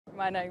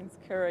My name's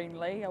Corrine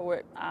Lee. I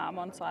work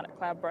on site at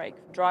Cloudbreak,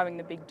 driving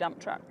the big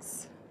dump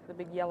trucks, the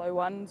big yellow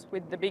ones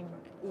with the big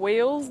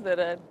wheels that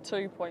are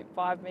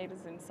 2.5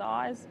 metres in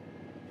size.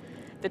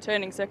 The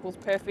turning circle's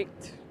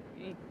perfect.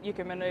 You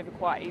can manoeuvre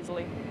quite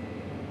easily.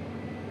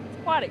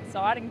 It's quite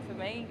exciting for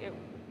me.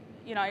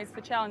 It's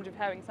the challenge of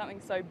having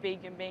something so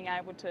big and being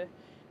able to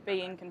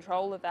be in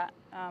control of that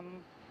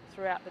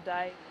throughout the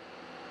day.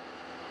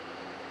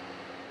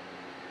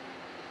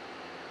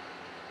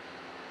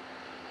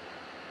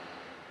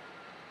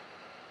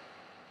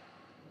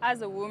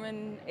 As a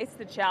woman, it's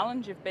the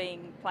challenge of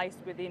being placed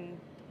within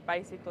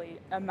basically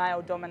a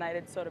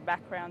male-dominated sort of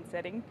background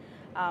setting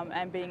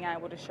and being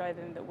able to show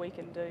them that we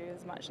can do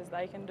as much as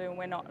they can do, and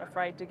we're not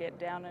afraid to get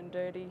down and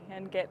dirty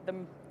and get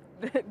them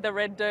the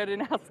red dirt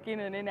in our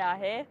skin and in our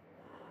hair.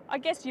 I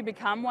guess you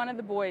become one of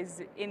the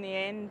boys in the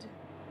end.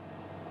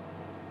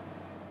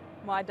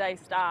 My day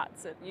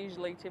starts at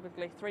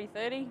typically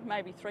 3:30,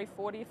 maybe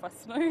 3:40 if I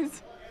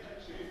snooze.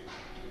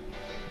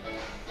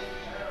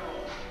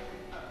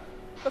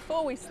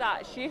 Before we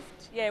start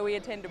shift, we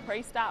attend a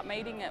pre-start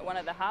meeting at one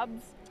of the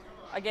hubs.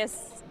 I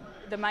guess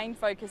the main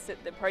focus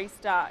at the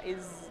pre-start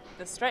is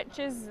the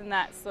stretches, and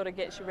that sort of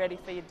gets you ready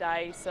for your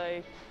day.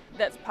 So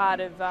that's part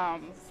of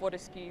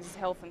Fortescue's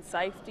health and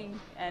safety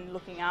and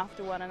looking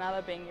after one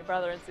another, being your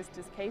brother and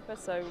sister's keeper.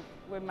 So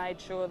we've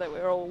made sure that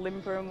we're all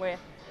limber and we're,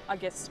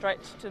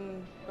 stretched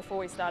and before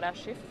we start our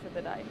shift for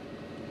the day.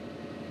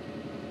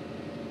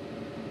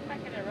 Can I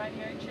get a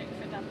radio check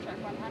for dump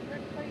truck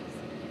 100, please?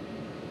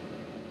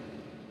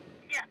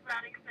 Yeah,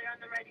 running clear on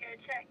the radio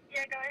check.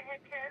 Yeah, go ahead,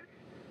 Kev.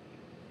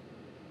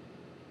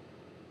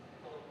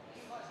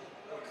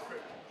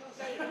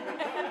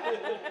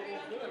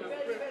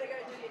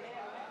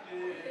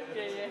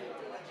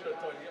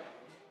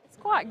 It's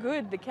quite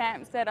good, the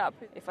camp setup.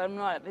 If I'm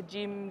not at the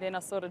gym, then I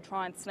sort of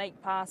try and sneak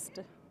past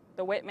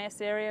the wet mess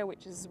area,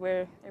 which is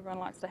where everyone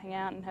likes to hang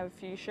out and have a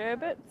few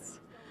sherbets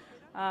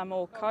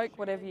or Coke,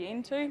 whatever you're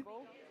into.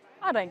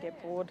 I don't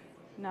get bored,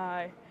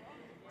 no.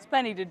 There's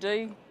plenty to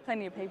do,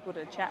 plenty of people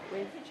to chat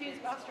with. Choose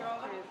bus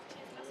drivers.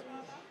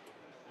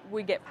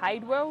 We get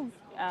paid well,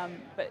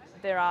 but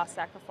there are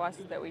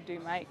sacrifices that we do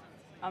make.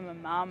 I'm a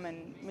mum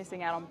and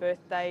missing out on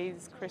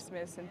birthdays,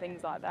 Christmas and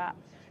things like that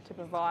to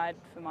provide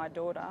for my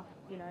daughter,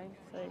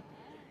 so it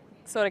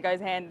sort of goes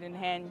hand in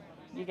hand.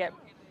 You get,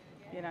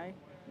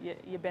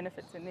 your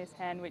benefits in this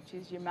hand, which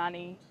is your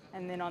money,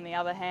 and then on the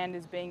other hand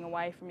is being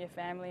away from your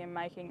family and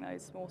making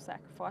those small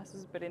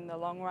sacrifices, but in the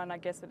long run I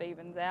guess it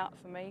evens out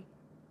for me.